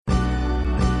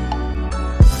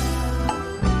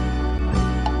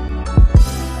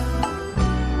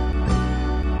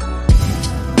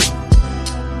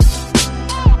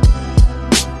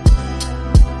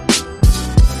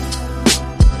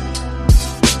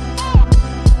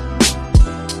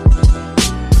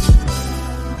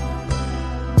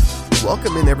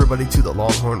Welcome in, everybody, to the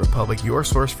Longhorn Republic, your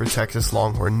source for Texas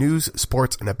Longhorn news,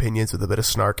 sports, and opinions with a bit of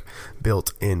snark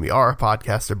built in. We are a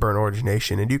podcast of Burnt Orange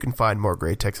Nation, and you can find more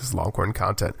great Texas Longhorn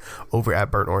content over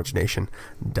at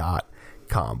BurntOrangeNation.com.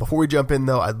 Before we jump in,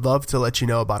 though, I'd love to let you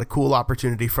know about a cool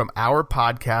opportunity from our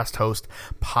podcast host,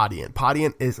 Podiant.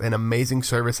 Podiant is an amazing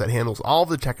service that handles all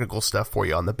the technical stuff for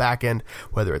you on the back end,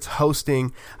 whether it's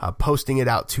hosting, posting it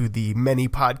out to the many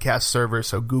podcast servers,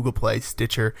 so Google Play,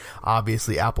 Stitcher,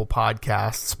 obviously Apple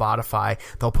Podcasts, Spotify.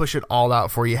 They'll push it all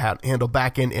out for you, handle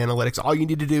back-end analytics. All you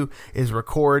need to do is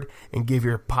record and give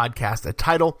your podcast a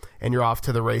title, and you're off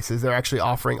to the races. They're actually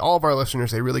offering all of our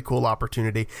listeners a really cool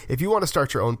opportunity. If you want to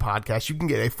start your own podcast, you can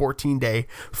get a 14-day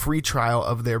free trial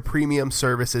of their premium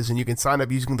services, and you can sign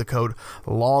up using the code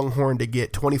Longhorn to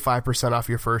get 25% off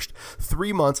your first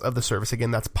 3 months of the service.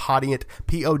 Again, that's Podiant,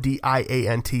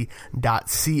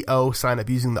 PODIANT.co. Sign up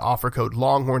using the offer code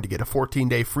Longhorn to get a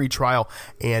 14-day free trial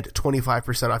and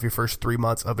 25% off your first 3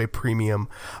 months of a premium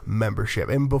membership.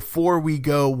 And before we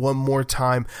go, one more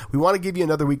time, we want to give you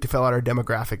another week to fill out our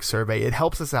demographic survey. It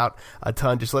helps us out a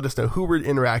ton. Just let us know who we're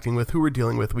interacting with, who we're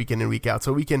dealing with week in and week out,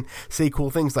 so we can say cool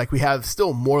things like we have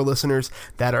still more listeners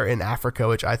that are in Africa,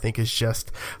 which I think is just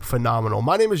phenomenal.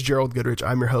 My name is Gerald Goodrich.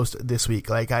 I'm your host this week,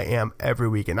 like I am every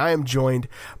week, and I am joined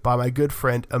by my good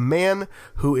friend, a man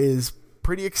who is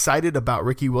pretty excited about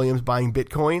Ricky Williams buying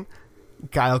Bitcoin,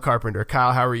 Kyle Carpenter.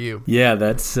 Kyle, how are you? Yeah,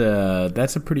 that's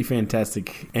a pretty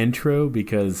fantastic intro,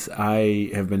 because I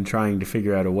have been trying to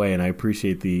figure out a way, and I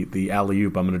appreciate the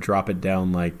alley-oop. I'm going to drop it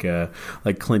down like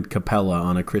Clint Capella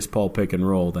on a Chris Paul pick and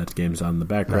roll. That game's on in the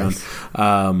background.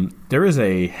 Nice. There is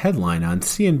a headline on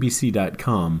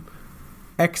CNBC.com.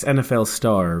 Ex-NFL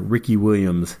star Ricky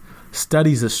Williams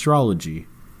studies astrology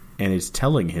and is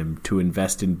telling him to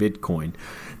invest in Bitcoin.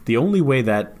 The only way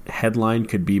that headline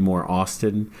could be more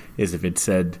Austin is if it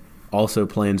said also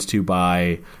plans to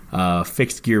buy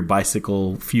fixed gear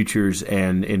bicycle futures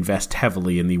and invest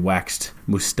heavily in the waxed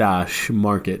mustache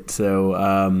market.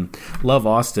 So love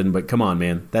Austin, but come on,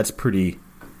 man. That's pretty...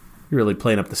 You're really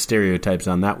playing up the stereotypes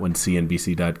on that one,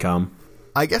 CNBC.com.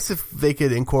 I guess if they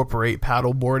could incorporate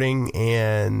paddleboarding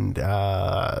and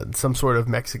some sort of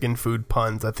Mexican food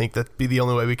puns, I think that'd be the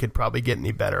only way we could probably get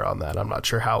any better on that. I'm not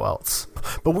sure how else.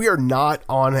 But we are not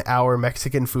on our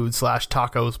Mexican food /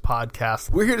 tacos podcast.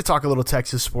 We're here to talk a little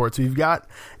Texas sports. We've got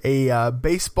a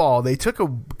baseball. They took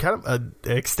a kind of an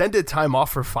extended time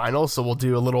off for finals, so we'll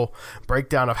do a little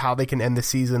breakdown of how they can end the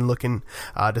season, looking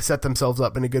to set themselves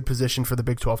up in a good position for the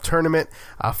Big 12 tournament.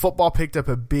 Football picked up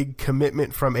a big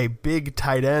commitment from a big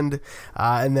tight end,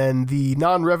 and then the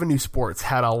non-revenue sports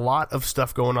had a lot of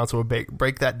stuff going on, so we'll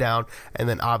break that down, and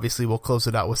then obviously we'll close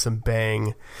it out with some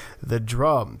Bang the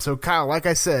Drum. So Kyle, like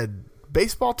I said,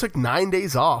 baseball took 9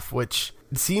 days off, which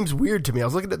seems weird to me. I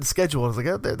was looking at the schedule. I was like,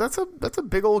 oh, that's a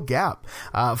big old gap.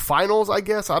 Finals, I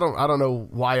guess. I don't know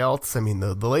why else. I mean,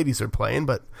 the ladies are playing,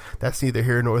 but that's neither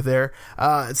here nor there.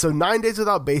 So 9 days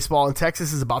without baseball, and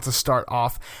Texas is about to start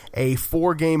off a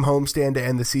 4-game homestand to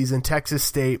end the season. Texas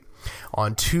State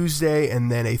on Tuesday,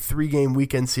 and then a 3-game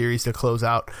weekend series to close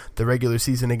out the regular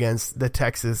season against the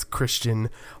Texas Christian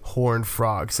Horned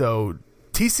Frog. So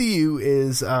TCU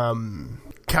is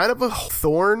kind of a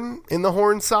thorn in the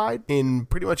Horn side in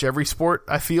pretty much every sport,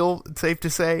 I feel it's safe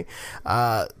to say.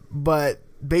 But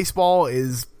baseball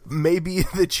is maybe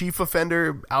the chief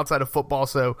offender outside of football.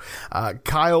 So,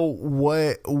 Kyle,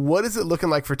 what is it looking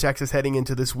like for Texas heading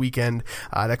into this weekend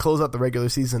to close out the regular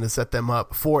season to set them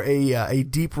up for a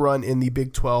deep run in the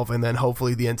Big 12 and then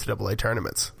hopefully the NCAA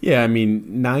tournaments? Yeah, I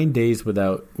mean, 9 days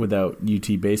without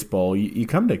UT baseball, you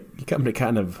come to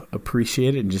kind of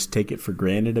appreciate it and just take it for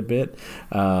granted a bit.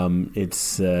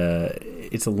 It's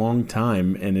a long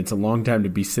time, and it's a long time to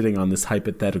be sitting on this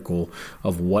hypothetical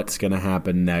of what's going to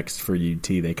happen next for UT.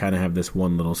 They kind of have this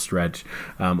one little stretch.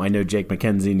 I know Jake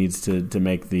McKenzie needs to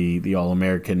make the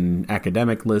All-American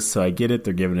academic list, so I get it.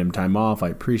 They're giving him time off. I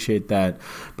appreciate that.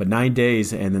 But 9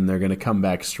 days, and then they're going to come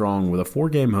back strong with a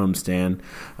 4-game homestand.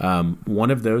 One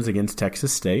of those against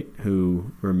Texas State,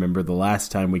 who, remember the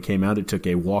last time we came out, it took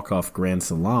a walk-off grand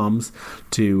salams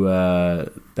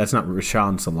to that's not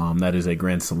Rashaan Salam. That is a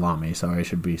grand salami. Sorry, I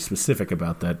should be specific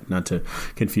about that, not to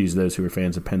confuse those who were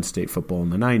fans of Penn State football in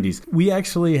the 90s. We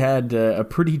actually had a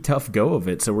pretty tough go of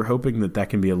it, so we're hoping that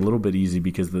can be a little bit easy,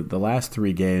 because the last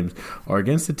 3 games are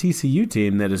against a TCU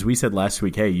team that, as we said last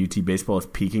week, hey, UT baseball is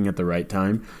peaking at the right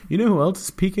time. You know who else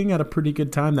is peaking at a pretty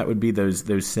good time? That would be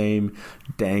those same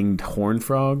danged Horned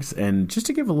Frogs. And just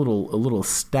to give a little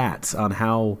stats on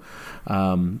how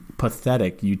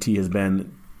pathetic UT has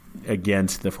been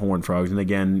against the Horned Frogs, and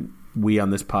again, we on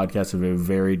this podcast have a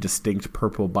very distinct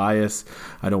purple bias.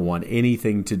 I don't want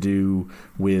anything to do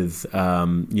with,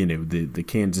 the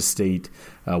Kansas State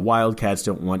Wildcats.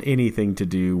 Don't want anything to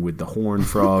do with the Horned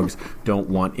Frogs. Don't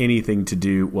want anything to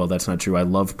do. Well, that's not true. I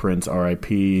love Prince.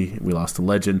 R.I.P. We lost a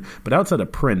legend. But outside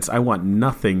of Prince, I want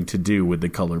nothing to do with the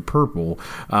color purple.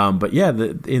 But yeah,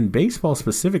 in baseball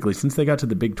specifically, since they got to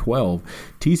the Big 12,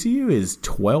 TCU is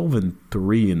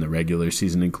 12-3 in the regular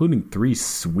season, including 3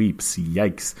 sweeps.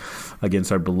 Yikes!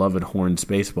 Against our beloved Horns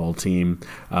baseball team,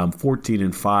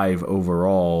 14-5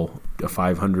 overall, a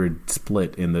 500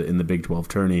 split in the Big 12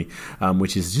 tourney,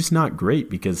 which is just not great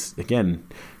because, again,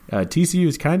 TCU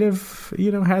has kind of,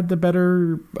 had the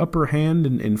better upper hand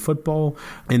in football,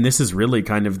 and this is really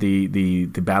kind of the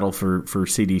battle for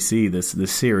CDC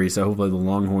this series. So hopefully the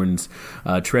Longhorns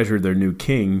treasure their new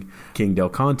King Del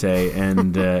Conte,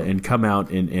 and come out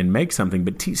and make something.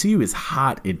 But TCU is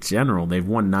hot in general. They've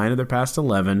won 9 of their past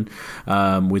 11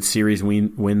 with series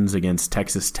wins against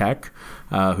Texas Tech,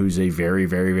 who's a very,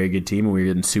 very, very good team, and we're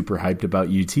getting super hyped about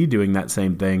UT doing that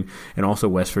same thing, and also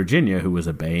West Virginia, who was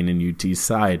a bane in UT's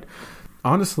side.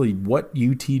 Honestly, what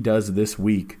UT does this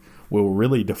week will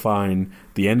really define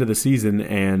the end of the season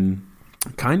and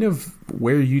kind of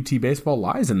where UT baseball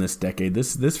lies in this decade.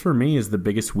 This for me is the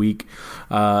biggest week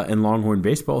in Longhorn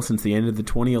baseball since the end of the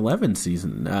 2011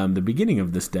 season, the beginning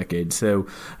of this decade. So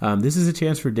this is a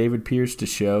chance for David Pierce to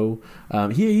show.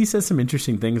 He says some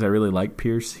interesting things. I really like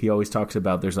Pierce. He always talks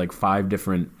about there's like 5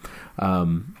 different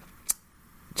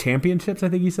championships, I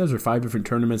think he says, or 5 different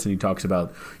tournaments, and he talks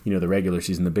about the regular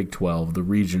season, the Big 12, the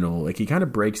regional. Like, he kind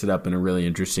of breaks it up in a really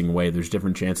interesting way. There's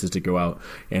different chances to go out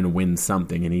and win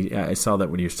something, and I saw that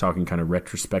when he was talking kind of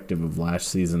retrospective of last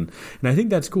season, and I think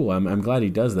that's cool. I'm glad he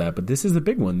does that, but this is the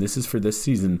big one. This is for this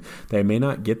season. They may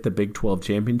not get the Big 12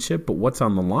 championship, but what's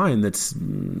on the line that's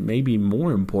maybe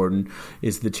more important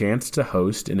is the chance to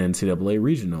host an NCAA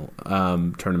regional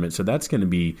tournament. So that's going to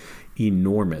be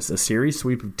enormous. A series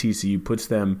sweep of TCU puts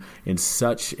them in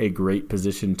such a great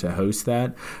position to host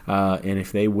that. And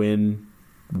if they win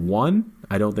 1,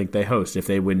 I don't think they host. If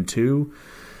they win 2,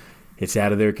 it's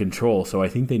out of their control. So I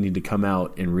think they need to come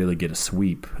out and really get a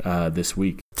sweep this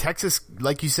week. Texas,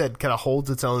 like you said, kind of holds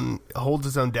its own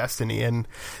destiny, and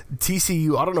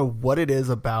TCU, I don't know what it is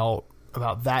about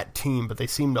that team, but they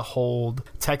seem to hold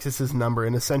Texas's number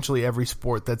in essentially every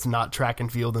sport that's not track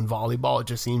and field and volleyball. It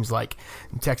just seems like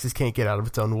Texas can't get out of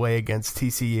its own way against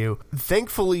TCU.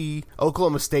 Thankfully,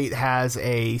 Oklahoma State has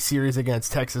a series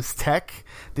against Texas Tech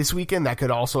this weekend that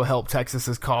could also help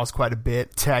Texas's cause quite a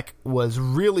bit. Tech was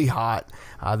really hot.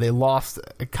 They lost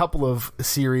a couple of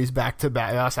series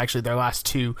back-to-back. That's actually their last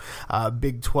 2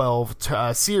 Big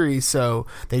 12 series, so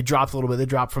they dropped a little bit. They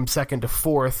dropped from 2nd to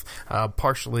 4th,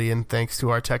 partially in thanks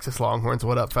to our Texas Longhorns.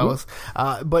 What up, fellas?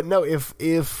 But no, if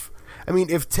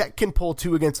Tech can pull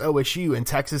 2 against OSU and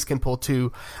Texas can pull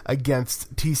 2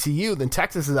 against TCU, then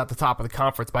Texas is at the top of the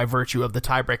conference by virtue of the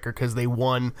tiebreaker because they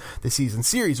won the season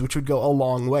series, which would go a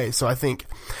long way. So I think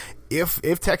if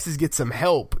Texas gets some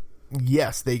help,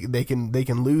 yes, they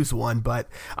can lose one, but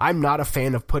I'm not a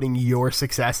fan of putting your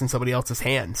success in somebody else's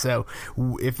hands. So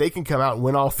if they can come out and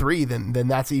win all 3, then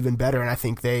that's even better. And I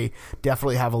think they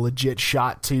definitely have a legit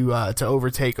shot to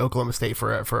overtake Oklahoma State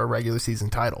for a regular season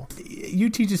title.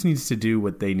 UT just needs to do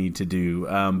what they need to do.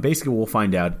 Basically, we'll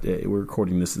find out. We're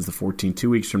recording this as the 14th. 2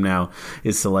 weeks from now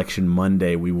is Selection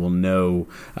Monday. We will know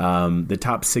the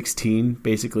top 16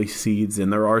 basically seeds,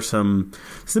 and there are some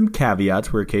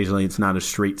caveats where occasionally it's not a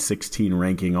straight 16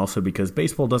 ranking, also because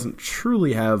baseball doesn't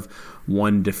truly have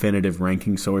one definitive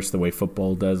ranking source the way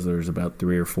football does. There's about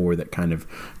 3 or 4 that kind of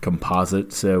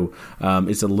composite, so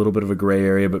it's a little bit of a gray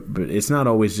area, but it's not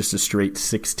always just a straight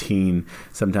 16.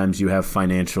 Sometimes you have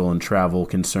financial and travel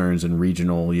concerns and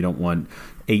regional. You don't want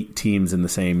 8 teams in the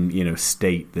same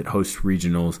state that host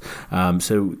regionals,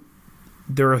 so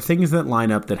there are things that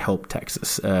line up that help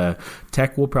Texas.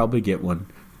 Tech will probably get one.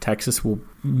 Texas will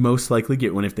most likely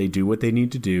get one if they do what they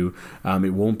need to do. It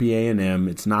won't be A&M.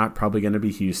 It's not probably going to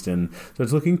be Houston. So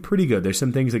it's looking pretty good. There's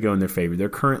some things that go in their favor. They're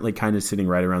currently kind of sitting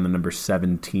right around the number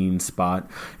 17 spot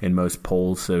in most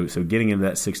polls. So getting into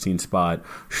that 16 spot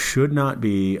should not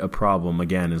be a problem,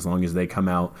 again, as long as they come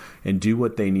out and do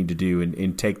what they need to do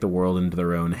and take the world into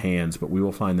their own hands. But we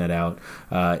will find that out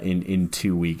in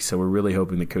 2 weeks. So we're really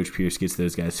hoping that Coach Pierce gets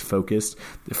those guys focused.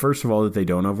 First of all, that they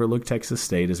don't overlook Texas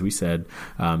State, as we said.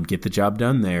 Get the job done.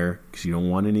 done there because you don't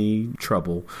want any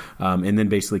trouble, and then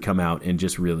basically come out and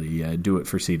just really do it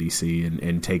for CDC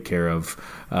and take care of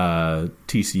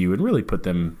TCU and really put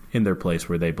them in their place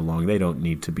where they belong. They don't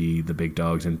need to be the big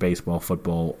dogs in baseball,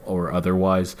 football, or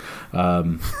otherwise.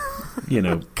 Kyle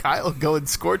going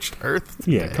scorched earth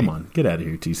today. Yeah, come on. Get out of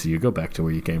here, TCU. Go back to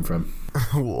where you came from.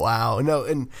 Wow. No,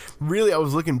 and really I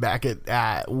was looking back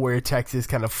at where Texas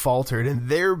kind of faltered, and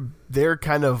they're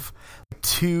kind of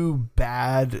two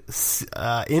bad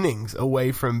innings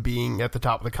away from being at the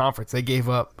top of the conference. They gave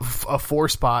up a 4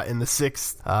 spot in the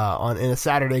 6th in a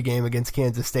Saturday game against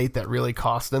Kansas State that really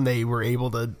cost them. They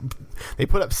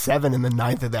put up 7 in the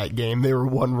 9th of that game. They were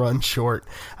 1 run short,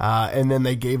 and then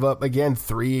they gave up again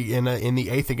 3 in the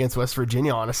 8th against West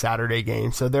Virginia on a Saturday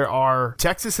game. So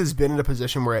Texas has been in a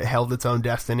position where it held its own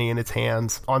destiny in its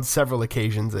hands on several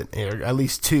occasions, at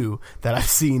least 2 that I've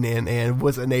seen and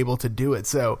was unable to do it.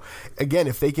 So again,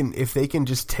 if they can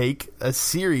just take a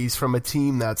series from a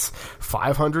team that's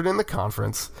 500 in the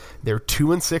conference, they're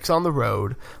 2-6 on the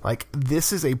road. Like,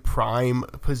 this is a prime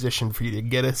position for you to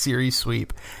get a series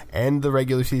sweep, end the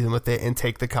regular season with it, and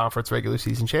take the conference regular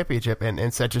season championship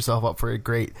and set yourself up for a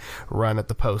great run at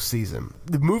the postseason.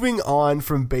 Moving on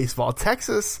from baseball,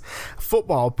 Texas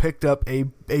football picked up a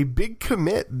big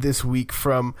commit this week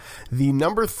from the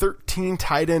number 13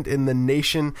 tight end in the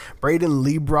nation, Braden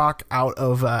Liebrock, out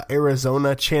of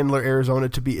Arizona, Chandler, Arizona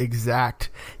to be exact.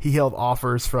 He held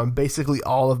offers from basically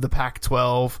all of the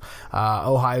Pac-12,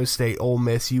 Ohio State, Ole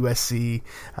Miss, USC,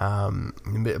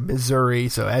 Missouri,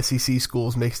 so SEC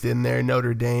schools mixed in there,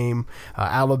 Notre Dame,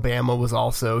 Alabama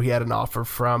he had an offer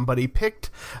from, but he picked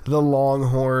the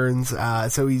Longhorns,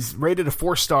 so he's rated a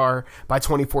 4-star by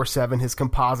 24/7. His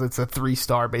composite's a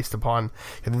 3-star based upon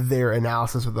their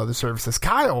analysis with other services.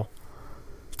 Kyle,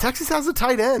 Texas has a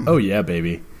tight end. Oh, yeah,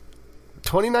 baby.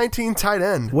 2019 tight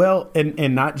end. Well,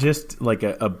 and not just like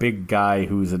a big guy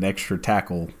who's an extra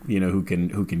tackle, who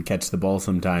can catch the ball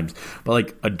sometimes, but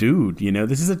like a dude,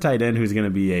 this is a tight end who's going to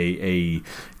be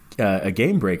a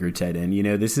game breaker tight end.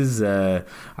 This is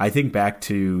I think back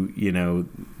to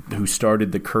who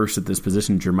started the curse at this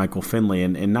position, Jermichael Finley,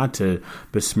 and not to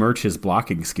besmirch his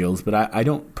blocking skills, but I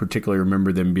don't particularly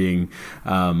remember them being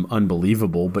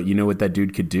unbelievable. But you know what that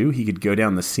dude could do? He could go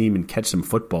down the seam and catch some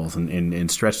footballs and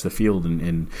stretch the field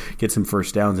and get some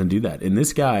first downs and do that. And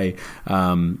this guy,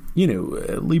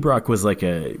 Liebrock was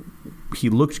he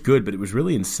looked good, but it was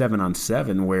really in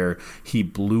 7-on-7 where he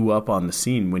blew up on the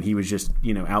scene when he was just,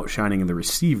 outshining the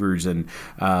receivers and,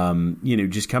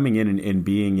 just coming in and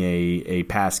being a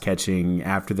pass catching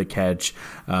after the catch,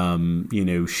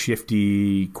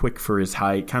 shifty, quick for his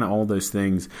height, kind of all those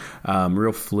things,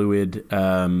 real fluid,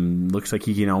 looks like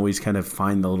he can always kind of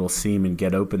find the little seam and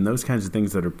get open, those kinds of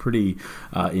things that are pretty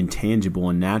intangible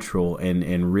and natural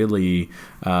and really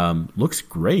looks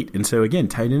great. And so, again,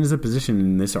 tight end is a position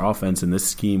in this offense and this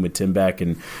scheme with Tim Beck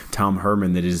and Tom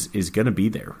Herman that is going to be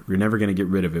there. We're never going to get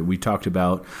rid of it. We talked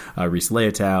about Reese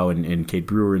Leotow and Kate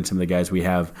Brewer and some of the guys we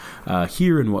have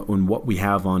here and what we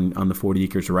have on the 40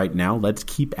 acres right now. Let's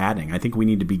keep adding. I think we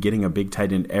need to be getting a big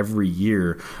tight end every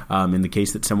year in the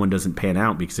case that someone doesn't pan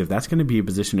out, because if that's going to be a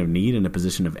position of need and a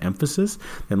position of emphasis,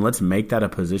 then let's make that a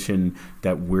position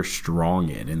that we're strong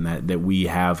in and that we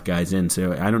have guys in.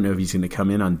 So I don't know if he's going to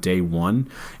come in on day one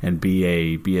and be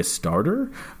a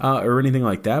starter or anything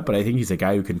like that, but I think he's a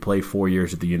guy who can play 4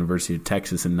 years at the University of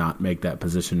Texas and not make that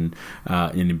position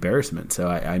an embarrassment. So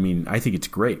I think it's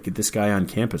great. Get this guy on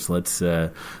campus. Let's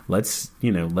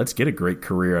get a great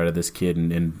career out of this kid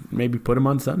and maybe put him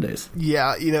on Sundays. Yeah,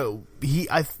 I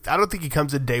don't think he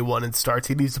comes in day one and starts.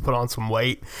 He needs to put on some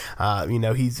weight.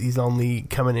 He's only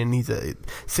coming in. He's a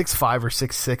 6'5" or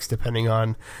 6'6", depending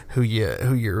on who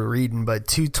you're reading. But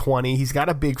 220. He's got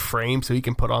a big frame, so he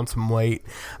can put on some weight.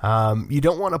 You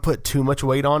don't want to put too much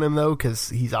weight on him though, because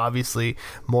he's obviously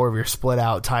more of your split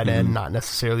out tight end, not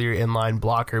necessarily your inline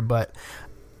blocker. But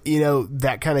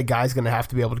that kind of guy's going to have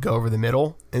to be able to go over the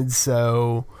middle, and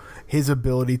so his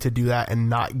ability to do that and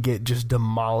not get just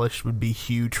demolished would be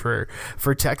huge for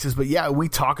Texas. But yeah, we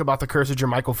talk about the curse of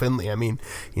Jermichael Finley. I mean,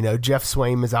 Jeff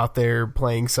Swaim is out there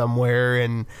playing somewhere,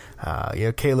 and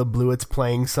Caleb Blewett's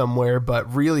playing somewhere,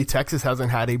 but really Texas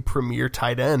hasn't had a premier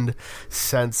tight end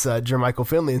since Jermichael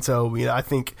Finley, and so I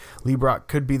think Liebrock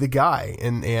could be the guy,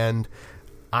 and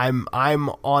I'm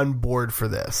on board for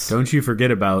this. Don't you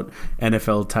forget about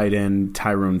NFL tight end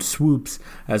Tyrone Swoops,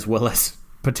 as well as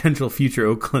potential future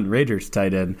Oakland Raiders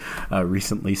tight end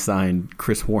recently signed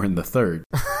Chris Warren III.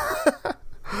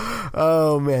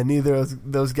 Oh man, neither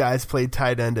of those guys played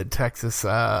tight end at Texas.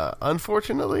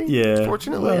 Unfortunately,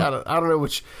 fortunately, well, I don't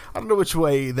know which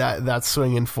way that's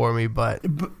swinging for me, but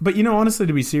honestly,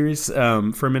 to be serious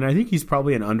for a minute, I think he's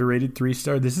probably an underrated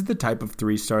 3-star. This is the type of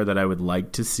 3-star that I would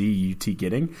like to see UT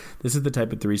getting. This is the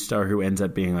type of 3-star who ends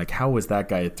up being like, how was that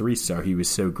guy a 3-star? He was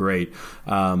so great,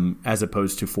 as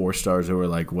opposed to 4-stars who are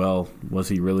like, well, was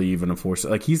he really even a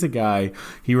 4-star? Like, he's a guy.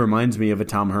 He reminds me of a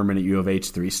Tom Herman at U of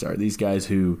H 3-star. These guys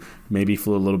who maybe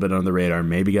flew a little bit under the radar,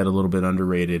 maybe got a little bit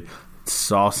underrated,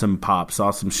 saw some pop,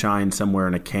 saw some shine somewhere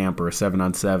in a camp or a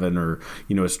 7-on-7 or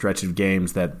a stretch of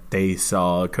games that they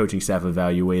saw a coaching staff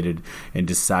evaluated and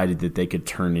decided that they could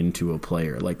turn into a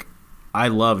player. Like, I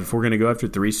love, if we're going to go after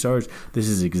 3-stars, this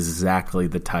is exactly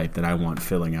the type that I want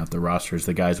filling out the rosters.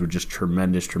 The guys with just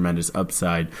tremendous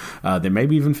upside. They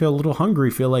maybe even feel a little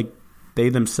hungry, feel like they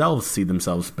themselves see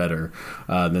themselves better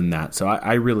than that. So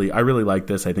I really like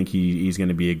this. I think he's going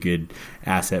to be a good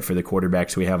asset for the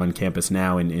quarterbacks we have on campus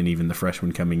now and even the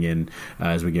freshmen coming in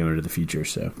as we go into the future.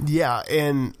 So yeah,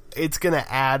 and it's going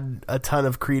to add a ton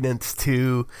of credence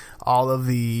to all of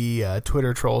the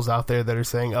Twitter trolls out there that are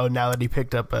saying, oh, now that he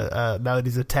picked up now that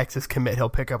he's a Texas commit, he'll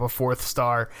pick up a 4th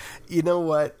star. You know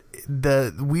what?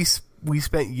 We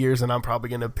spent years, and I'm probably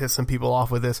going to piss some people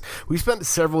off with this. We spent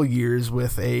several years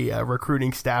with a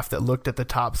recruiting staff that looked at the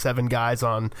top 7 guys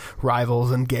on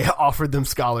Rivals and offered them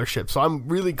scholarships. So I'm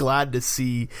really glad to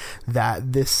see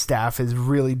that this staff is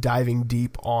really diving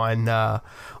deep on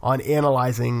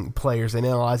analyzing players and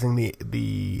analyzing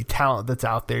the talent that's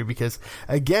out there. Because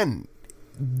again,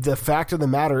 the fact of the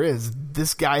matter is,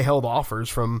 this guy held offers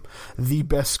from the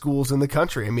best schools in the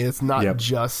country. I mean, it's not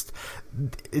just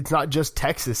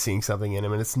Texas seeing something in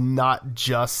him, and it's not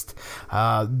just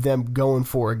them going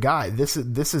for a guy. This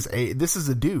is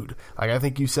a dude. Like, I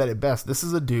think you said it best. This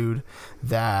is a dude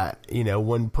that,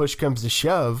 when push comes to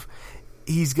shove,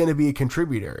 he's going to be a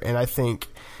contributor. And I think,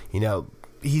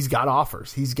 he's got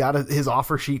offers. His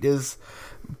offer sheet is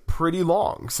pretty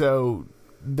long. So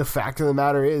the fact of the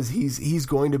matter is he's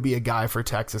going to be a guy for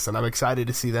Texas, and I'm excited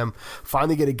to see them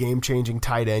finally get a game-changing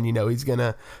tight end. He's going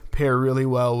to pair really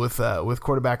well with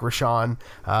quarterback Rashawn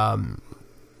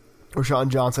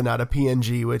Johnson out of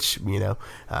PNG, which,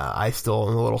 I still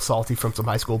am a little salty from some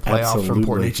high school playoffs from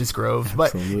Port Neches Grove,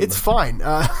 but it's fine.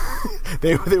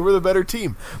 They were the better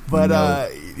team, but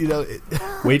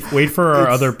wait for our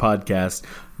other podcast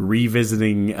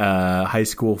revisiting high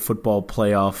school football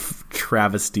playoff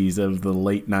travesties of the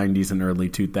late 90s and early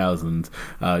 2000s.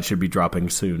 It should be dropping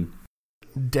soon.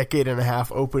 Decade and a half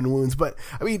open wounds. But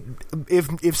I mean, if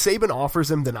Saban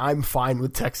offers him, then I'm fine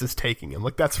with Texas taking him.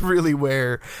 Like, that's really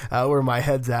where my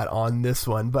head's at on this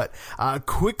one. But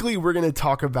quickly, we're going to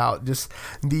talk about just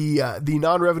the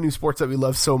non-revenue sports that we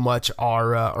love so much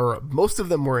or most of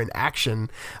them were in action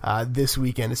this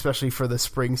weekend, especially for the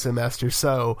spring semester.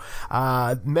 So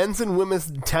men's and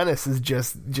women's tennis is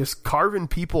just carving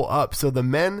people up. So the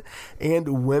men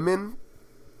and women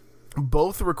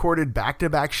both recorded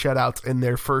back-to-back shutouts in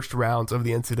their first rounds of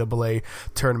the NCAA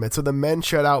tournament. So the men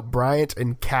shut out Bryant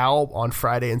and Cal on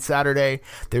Friday and Saturday.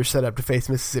 They're set up to face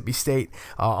Mississippi State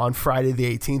on Friday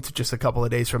the 18th, just a couple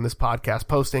of days from this podcast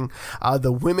posting.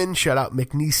 The women shut out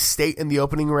McNeese State in the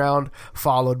opening round,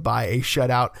 followed by a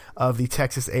shutout of the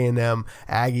Texas A&M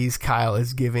Aggies. Kyle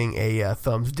is giving a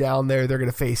thumbs down there. They're going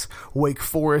to face Wake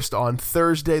Forest on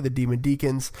Thursday, the Demon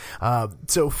Deacons.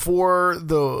 So for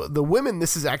the women,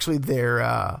 this is actually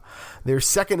their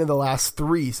second in the last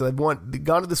 3. So they've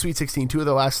gone to the Sweet 16 2 of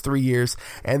the last 3 years,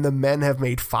 and the men have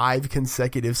made 5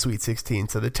 consecutive Sweet 16.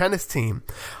 So the tennis team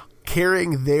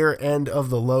carrying their end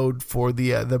of the load for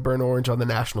the Burnt Orange on the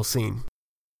national scene.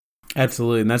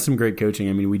 Absolutely, and that's some great coaching.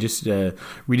 I mean, we just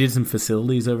redid some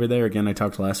facilities over there. Again, I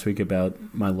talked last week about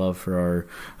my love for our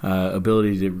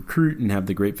ability to recruit and have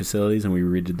the great facilities, and we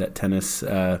redid that tennis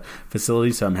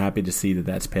facility. So I'm happy to see that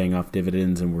that's paying off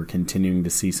dividends, and we're continuing to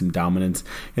see some dominance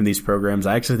in these programs.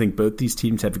 I actually think both these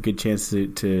teams have a good chance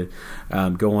to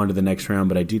go on to the next round,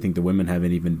 but I do think the women have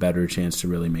an even better chance to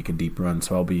really make a deep run.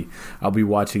 So I'll be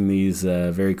watching these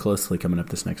very closely coming up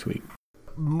this next week.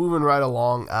 Moving right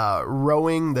along,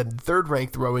 rowing, the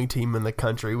third-ranked rowing team in the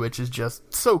country, which is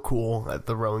just so cool that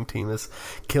the rowing team is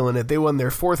killing it. They won their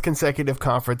 4th consecutive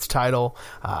conference title.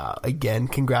 Again,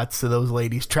 congrats to those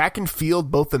ladies. Track and field,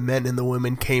 both the men and the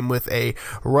women came with a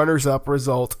runners-up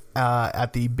result.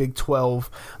 at the Big 12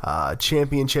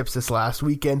 championships this last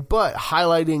weekend, but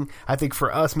highlighting, I think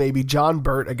for us, maybe John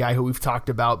Burt, a guy who we've talked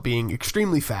about being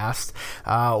extremely fast,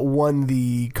 won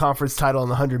the conference title in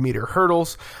the 100-meter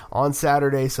hurdles on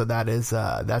Saturday. So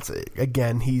that's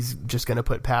again, he's just going to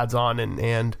put pads on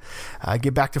and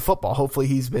get back to football. Hopefully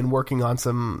he's been working on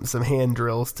some hand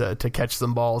drills to catch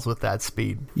some balls with that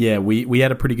speed. Yeah, we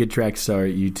had a pretty good track star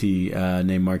at UT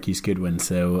named Marquise Goodwin,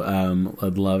 so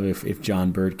I'd love if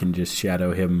John Burt can just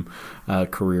shadow him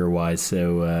career-wise,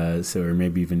 or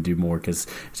maybe even do more, because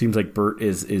it seems like Burt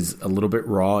is a little bit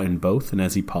raw in both, and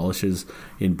as he polishes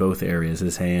in both areas,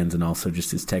 his hands and also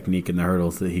just his technique in the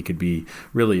hurdles, that he could be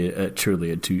really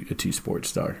truly a two-sport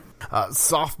star.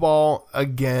 Softball,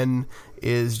 again,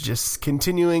 is just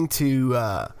continuing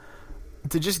to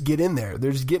just get in there.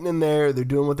 They're just getting in there. They're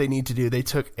doing what they need to do. They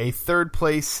took a third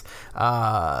place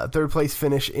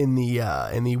finish in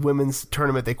the women's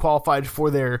tournament. They qualified for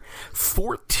their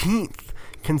 14th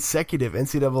consecutive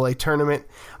NCAA tournament.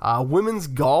 Women's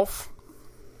golf,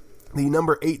 the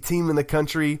number 8 team in the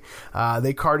country,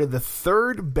 they carded the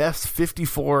third best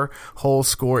 54-hole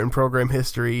score in program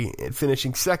history,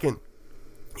 finishing second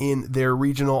in their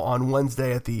regional on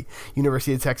Wednesday at the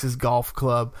University of Texas Golf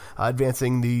Club,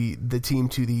 advancing the team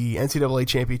to the NCAA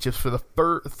championships for the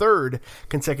third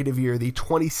consecutive year, the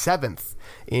 27th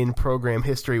in program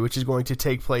history, which is going to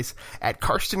take place at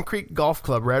Karsten Creek Golf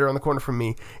Club, right around the corner from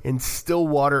me, in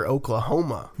Stillwater,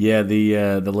 Oklahoma. Yeah,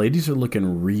 the ladies are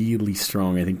looking really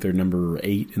strong. I think they're number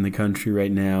 8 in the country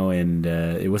right now, and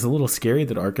it was a little scary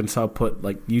that Arkansas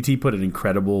UT put an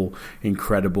incredible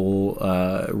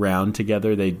round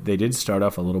together. They did start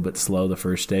off a little bit slow the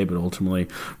first day, but ultimately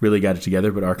really got it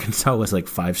together. But Arkansas was like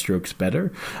 5 strokes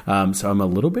better. So I'm a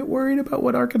little bit worried about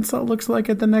what Arkansas looks like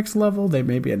at the next level. They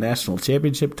may be a national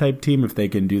championship type team if they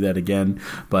can do that again.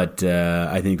 But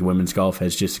I think the women's golf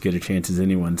has just as good a chance as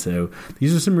anyone. So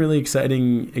these are some really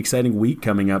exciting week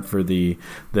coming up for the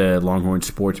Longhorn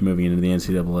sports moving into the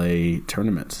NCAA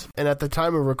tournaments. And at the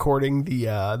time of recording,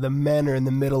 the men are in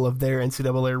the middle of their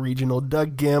NCAA regional.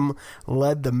 Doug Gim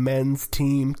led the men's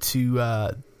team to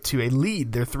a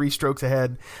lead. They're 3 strokes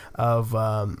ahead of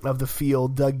the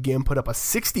field. Doug Gim put up a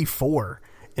 64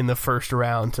 in the first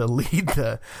round to lead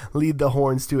the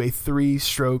Horns to a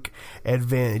 3-stroke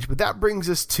advantage. But that brings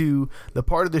us to the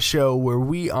part of the show where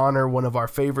we honor one of our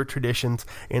favorite traditions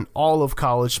in all of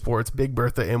college sports, Big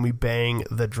Bertha, and we bang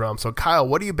the drum. So Kyle,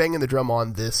 what are you banging the drum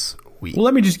on this week? Well,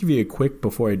 let me just give you a quick,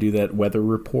 before I do that, weather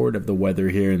report of the weather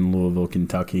here in Louisville,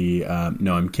 Kentucky.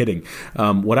 No, I'm kidding.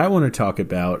 What I want to talk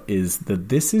about is the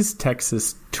This Is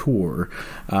Texas tour,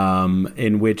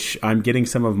 in which I'm getting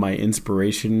some of my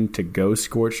inspiration to go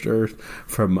scorched earth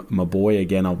from my boy.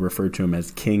 Again, I'll refer to him as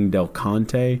King Del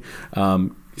Conte.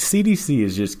 CDC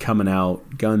is just coming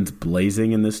out guns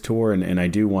blazing in this tour, and I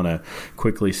do want to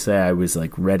quickly say I was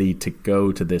like ready to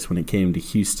go to this when it came to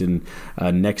Houston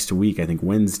next week, I think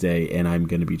Wednesday, and I'm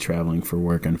going to be traveling for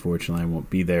work. Unfortunately, I won't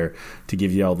be there to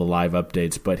give you all the live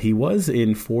updates, but he was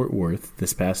in Fort Worth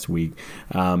this past week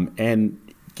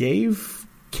and gave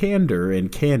candor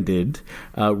and candid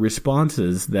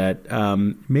responses that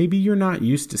maybe you're not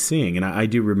used to seeing. And I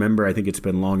do remember, I think it's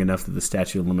been long enough that the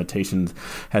statute of limitations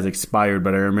has expired,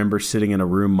 but I remember sitting in a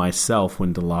room myself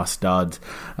when DeLoss Dodds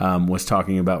was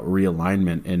talking about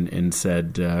realignment and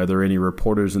said, are there any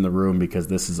reporters in the room, because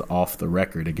this is off the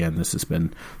record. Again, this has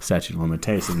been statute of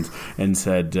limitations, and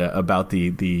said about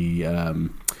the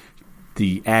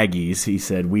Aggies, he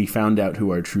said, we found out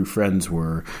who our true friends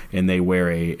were, and they wear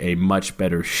a much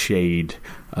better shade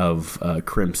of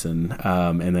crimson,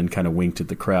 and then kind of winked at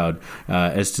the crowd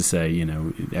as to say,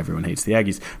 everyone hates the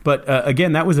Aggies. But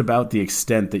again, that was about the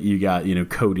extent that you got,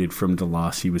 coded from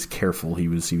DeLoss. He was careful. He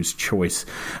was choice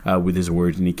with his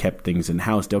words, and he kept things in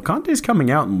house. Del Conte is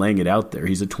coming out and laying it out there.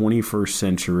 He's a 21st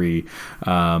century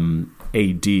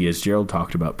AD, as Gerald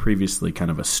talked about previously, kind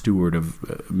of a steward of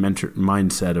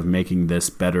mindset of making this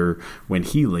better when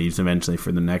he leaves eventually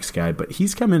for the next guy. But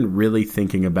he's come in really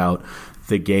thinking about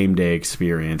the game day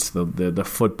experience, the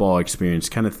football experience,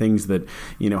 kind of things that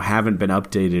haven't been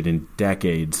updated in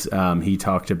decades. He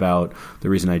talked about, the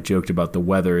reason I joked about the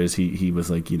weather is he was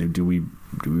like, do we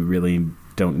really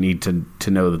don't need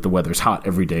to know that the weather's hot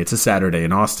every day? It's a Saturday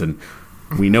in Austin.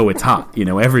 we know it's hot.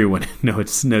 Everyone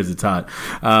knows it's hot.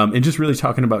 And just really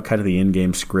talking about kind of the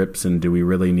in-game scripts, and do we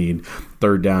really need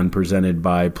third down presented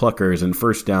by Pluckers and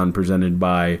first down presented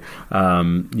by,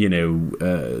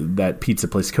 that pizza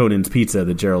place, Conan's Pizza,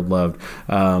 that Gerald loved,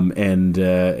 and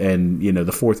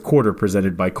the fourth quarter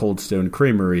presented by Cold Stone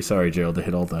Creamery. Sorry, Gerald, to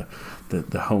hit all the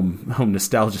home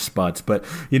nostalgia spots, but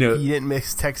you didn't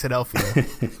mix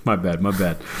Texadelphia. my bad.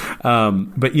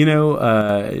 But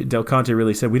Del Conte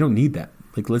really said we don't need that.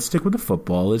 Like, let's stick with the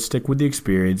football. Let's stick with the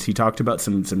experience. He talked about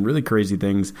some really crazy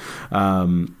things,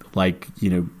 like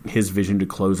his vision to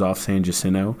close off San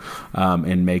Jacinto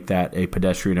and make that a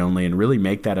pedestrian only, and really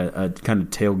make that a kind of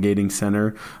tailgating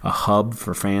center, a hub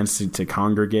for fans to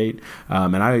congregate.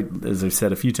 And I, as I've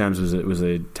said a few times, was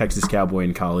a Texas Cowboy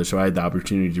in college, so I had the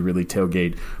opportunity to really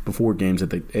tailgate before games at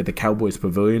the Cowboys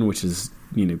Pavilion, which is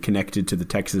connected to the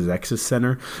Texas Exis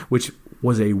Center, which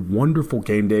was a wonderful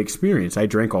game day experience. I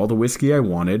drank all the whiskey I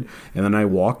wanted, and then I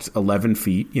walked 11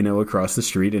 feet, across the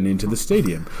street and into the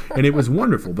stadium. And it was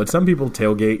wonderful. But some people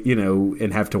tailgate,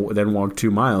 and have to then walk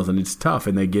 2 miles, and it's tough,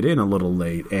 and they get in a little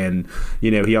late. And,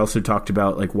 he also talked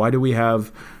about, like, why do we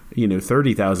have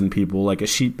 30,000 people, like a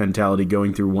sheep mentality,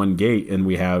 going through one gate, and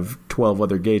we have 12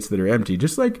 other gates that are empty?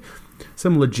 Just like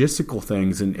some logistical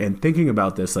things, and thinking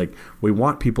about this, like, we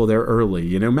want people there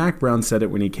early. Mac Brown said it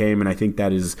when he came, and I think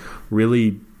that has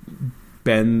really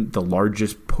been the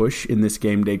largest push in this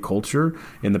game day culture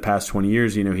in the past 20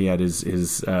 years. He had his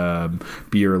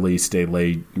be early, stay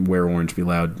late, wear orange, be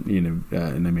loud,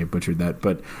 and I may have butchered that,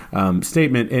 but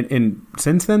statement. And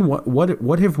since then,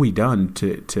 what have we done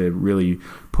to really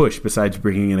push besides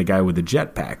bringing in a guy with a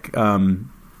jetpack?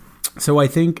 So I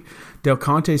think Del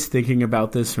Conte's thinking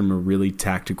about this from a really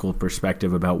tactical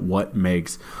perspective about what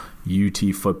makes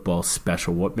UT football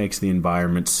special, what makes the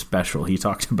environment special. He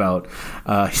talked about,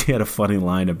 he had a funny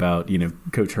line about,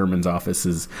 Coach Herman's office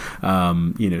is,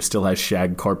 still has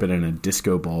shag carpet and a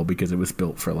disco ball because it was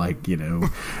built for one of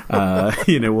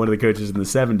the coaches in the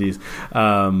 70s,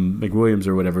 McWilliams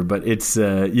or whatever. But it's,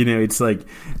 it's like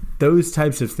those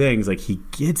types of things, like, he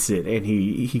gets it, and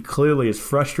he clearly is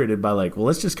frustrated by, like, well,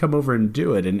 let's just come over and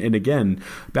do it. And again,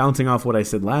 bouncing off what I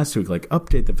said last week, like,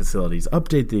 update the facilities,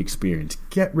 update the experience,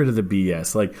 get rid of the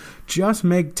BS, like, just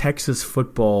make Texas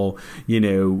football,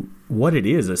 what it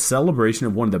is, a celebration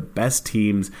of one of the best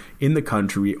teams in the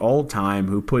country all time,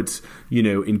 who puts,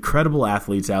 incredible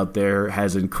athletes out there,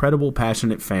 has incredible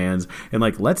passionate fans, and,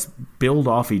 like, let's build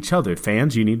off each other.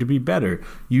 Fans, you need to be better.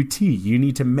 UT, you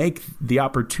need to make the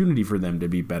opportunity for them to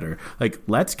be better. Like,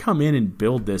 let's come in and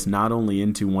build this not only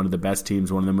into one of the best teams,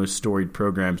 one of the most storied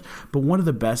programs, but one of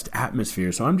the best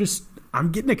atmospheres. So I'm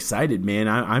getting excited, man.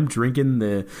 I'm drinking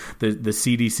the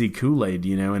CDC Kool-Aid,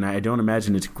 and I don't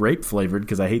imagine it's grape flavored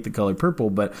because I hate the color purple,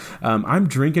 but I'm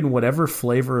drinking whatever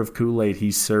flavor of Kool-Aid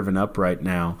he's serving up right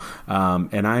now,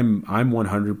 and I'm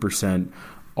 100%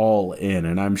 all in,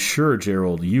 and I'm sure,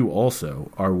 Gerald, you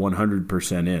also are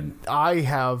 100% in. I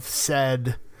have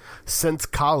said since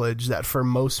college that for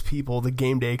most people the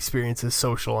game day experience is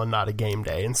social and not a game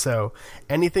day, and so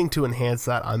anything to enhance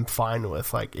that I'm fine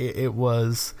with. Like, it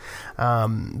was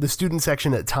the student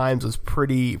section at times was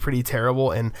pretty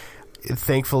terrible, and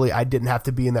thankfully I didn't have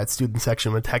to be in that student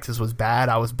section when Texas was bad.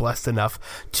 I was blessed enough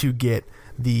to get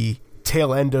the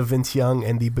tail end of Vince Young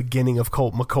and the beginning of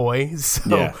Colt McCoy,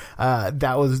 so yeah.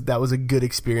 That was a good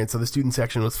experience. So the student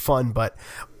section was fun, but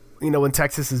when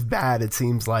Texas is bad, it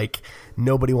seems like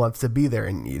nobody wants to be there,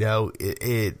 and you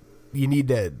need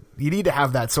to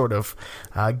have that sort of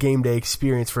game day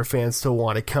experience for fans to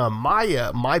want to come.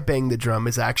 My bang the drum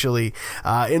is actually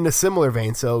in a similar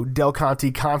vein. So Del Conte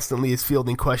constantly is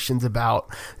fielding questions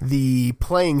about the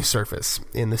playing surface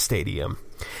in the stadium.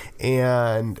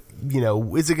 And,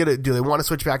 is it do they want to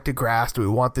switch back to grass? Do we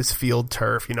want this field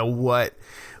turf?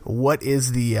 What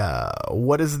is the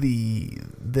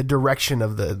direction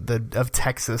of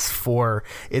Texas for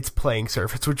its playing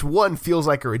surface, which one feels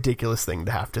like a ridiculous thing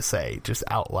to have to say just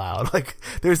out loud. Like,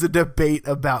 there's a debate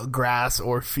about grass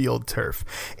or field turf,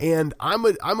 and I'm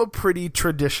a pretty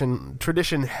tradition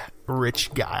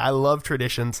rich guy. I love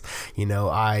traditions.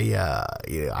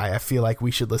 I feel like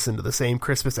we should listen to the same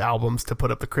Christmas albums to put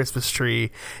up the Christmas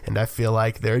tree, and I feel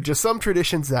like there are just some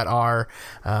traditions that are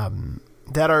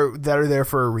there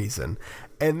for a reason.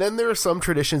 And then there are some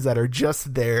traditions that are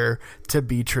just there to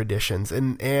be traditions.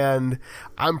 And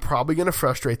I'm probably going to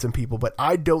frustrate some people, but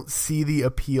I don't see the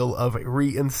appeal of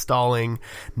reinstalling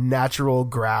natural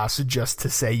grass just to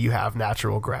say you have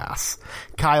natural grass.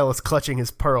 Kyle is clutching his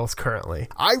pearls currently.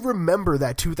 I remember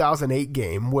that 2008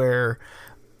 game where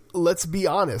let's be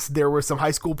honest, there were some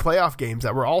high school playoff games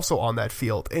that were also on that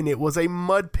field, and it was a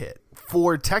mud pit.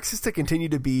 For Texas to continue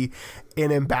to be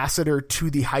an ambassador to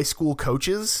the high school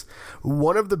coaches,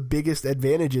 one of the biggest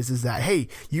advantages is that, hey,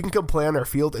 you can come play on our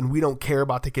field and we don't care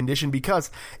about the condition because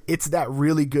it's that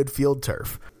really good field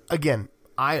turf. Again,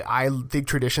 I think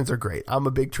traditions are great. I'm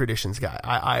a big traditions guy.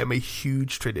 I am a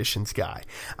huge traditions guy.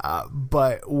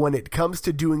 But when it comes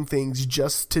to doing things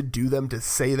just to do them, to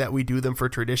say that we do them for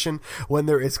tradition, when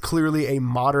there is clearly a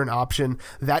modern option,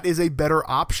 that is a better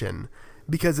option.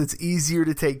 Because it's easier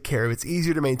to take care of. It's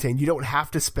easier to maintain. You don't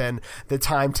have to spend the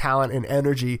time, talent, and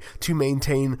energy to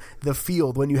maintain the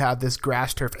field when you have this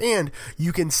grass turf. And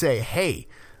you can say, hey,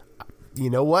 you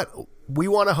know what? We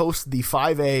want to host the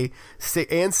 5A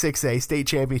and 6A state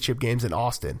championship games in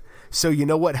Austin. So you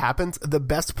know what happens? The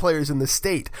best players in the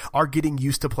state are getting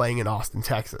used to playing in Austin,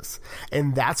 Texas.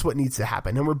 And that's what needs to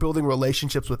happen. And we're building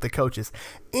relationships with the coaches.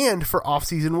 And for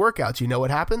off-season workouts, you know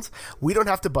what happens? We don't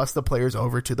have to bus the players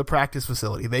over to the practice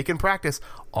facility. They can practice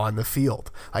on the field.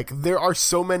 Like, there are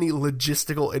so many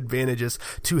logistical advantages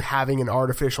to having an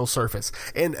artificial surface.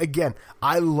 And again,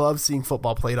 I love seeing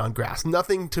football played on grass.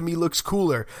 Nothing to me looks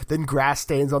cooler than grass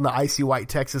stains on the icy white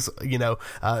Texas,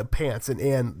 pants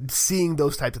and seeing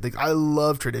those types of things. I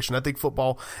love tradition. I think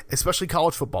football, especially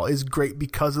college football, is great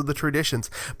because of the traditions,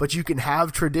 but you can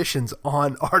have traditions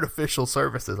on artificial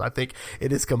surfaces. I think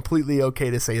it is completely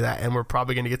okay to say that, and we're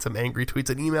probably going to get some angry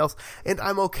tweets and emails, and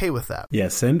I'm okay with that. Yeah,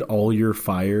 send all your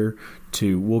fire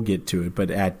to, we'll get to it, but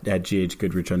at GH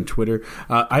Goodrich on Twitter.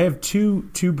 I have two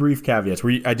brief caveats.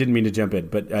 I didn't mean to jump in,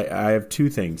 but I have two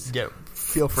things. Yeah.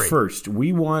 Feel free. First,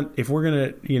 we want, if we're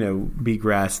going to, be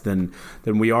grass, then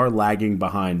we are lagging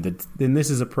behind. Then this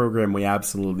is a program we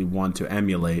absolutely want to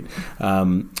emulate.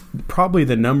 Probably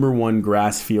the number one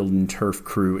grass field and turf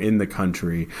crew in the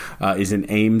country is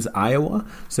in Ames, Iowa.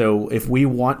 So if we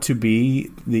want to be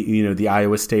the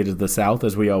Iowa State of the South,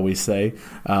 as we always say,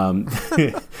 then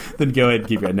go ahead and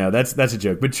keep it. No, that's a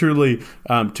joke. But truly,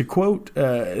 to quote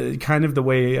kind of the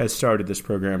way I started this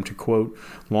program, to quote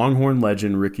Longhorn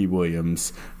legend Ricky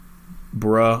Williams,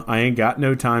 bruh, I ain't got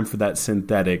no time for that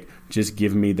synthetic. Just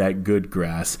give me that good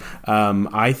grass.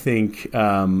 I think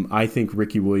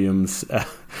Ricky Williams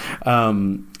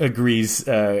agrees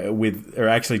with, or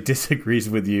actually disagrees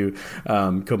with you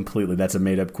completely. That's a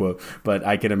made up quote, but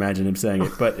I can imagine him saying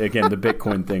it. But again, the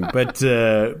Bitcoin thing. But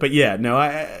yeah, no,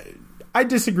 I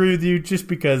disagree with you just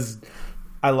because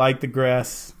I like the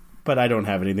grass, but I don't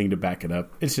have anything to back it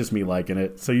up. It's just me liking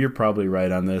it. So you're probably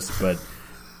right on this, but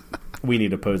we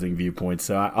need opposing viewpoints,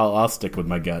 so I'll stick with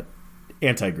my gut.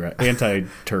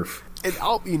 Anti-turf. And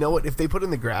you know what? If they put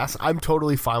in the grass, I'm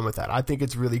totally fine with that. I think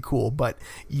it's really cool. But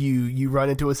you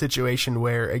run into a situation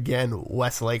where, again,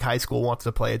 Westlake High School wants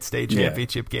to play its state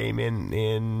championship game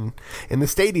in the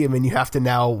stadium, and you have to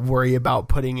now worry about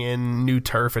putting in new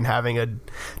turf and having a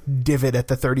divot at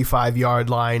the 35-yard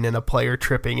line and a player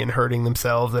tripping and hurting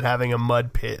themselves and having a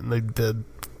mud pit and the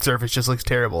surface just looks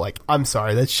terrible. Like, I'm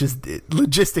sorry, that's just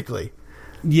logistically.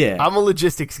 Yeah, I'm a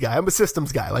logistics guy. I'm a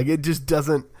systems guy. Like, it just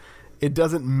doesn't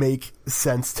make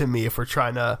sense to me if we're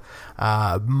trying to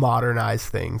modernize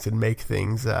things and make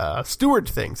things steward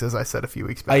things, as I said a few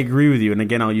weeks back. I agree with you. And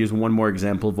again, I'll use one more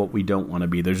example of what we don't want to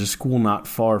be. There's a school not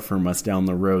far from us down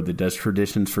the road that does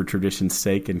traditions for tradition's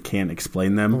sake and can't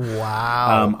explain them.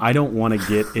 Wow. I don't want to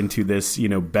get into this,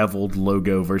 beveled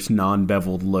logo versus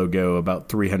non-beveled logo about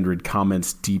 300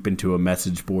 comments deep into a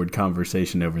message board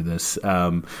conversation over this.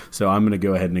 So I'm going to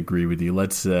go ahead and agree with you.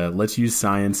 Let's use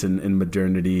science and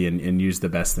modernity and use the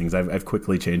best things. I've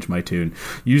quickly changed my tune.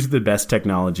 Use the best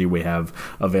technology we have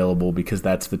available, because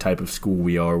that's the type of school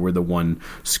we are. We're the one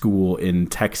school in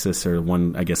Texas, or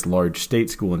one, I guess, large state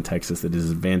school in Texas that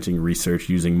is advancing research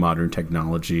using modern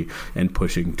technology and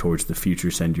pushing towards the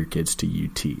future. Send your kids to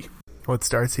UT. What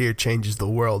starts here changes the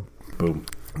world. Boom.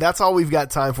 That's all we've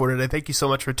got time for today. Thank you so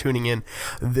much for tuning in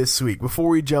this week. Before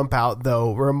we jump out,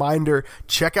 though, reminder,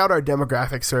 check out our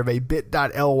demographic survey,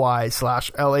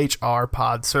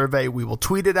 bit.ly/LHRpod survey. We will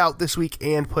tweet it out this week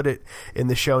and put it in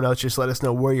the show notes. Just let us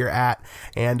know where you're at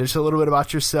and just a little bit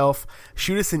about yourself.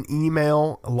 Shoot us an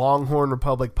email,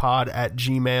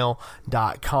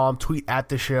 longhornrepublicpod@gmail.com. Tweet at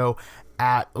the show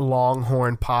at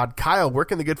Longhorn Pod. Kyle, where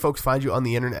can the good folks find you on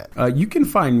the internet? You can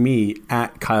find me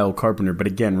at Kyle Carpenter. But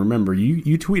again, remember,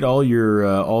 you tweet all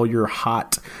your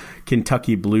hot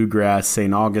Kentucky bluegrass,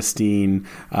 St. Augustine,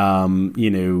 that's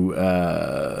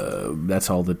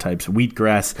all the types of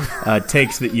wheatgrass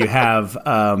takes that you have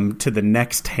to the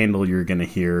next handle you're going to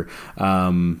hear.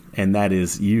 And that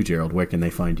is you, Gerald. Where can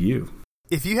they find you?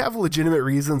 if you have legitimate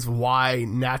reasons why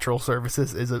natural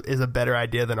surfaces is a better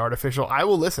idea than artificial, I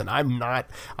will listen. I'm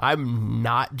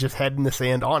not just head in the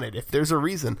sand on it. If there's a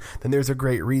reason, then there's a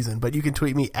great reason. But you can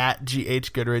tweet me at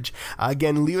GHGoodridge.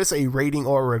 Again, leave us a rating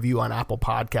or a review on Apple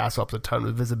Podcasts. Helps a ton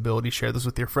with visibility. Share this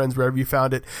with your friends wherever you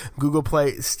found it. Google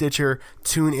Play, Stitcher,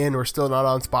 TuneIn. We're still not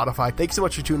on Spotify. Thanks so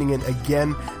much for tuning in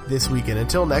again this week. And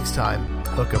until next time,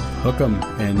 hook 'em. Hook 'em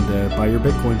and buy your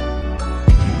Bitcoin.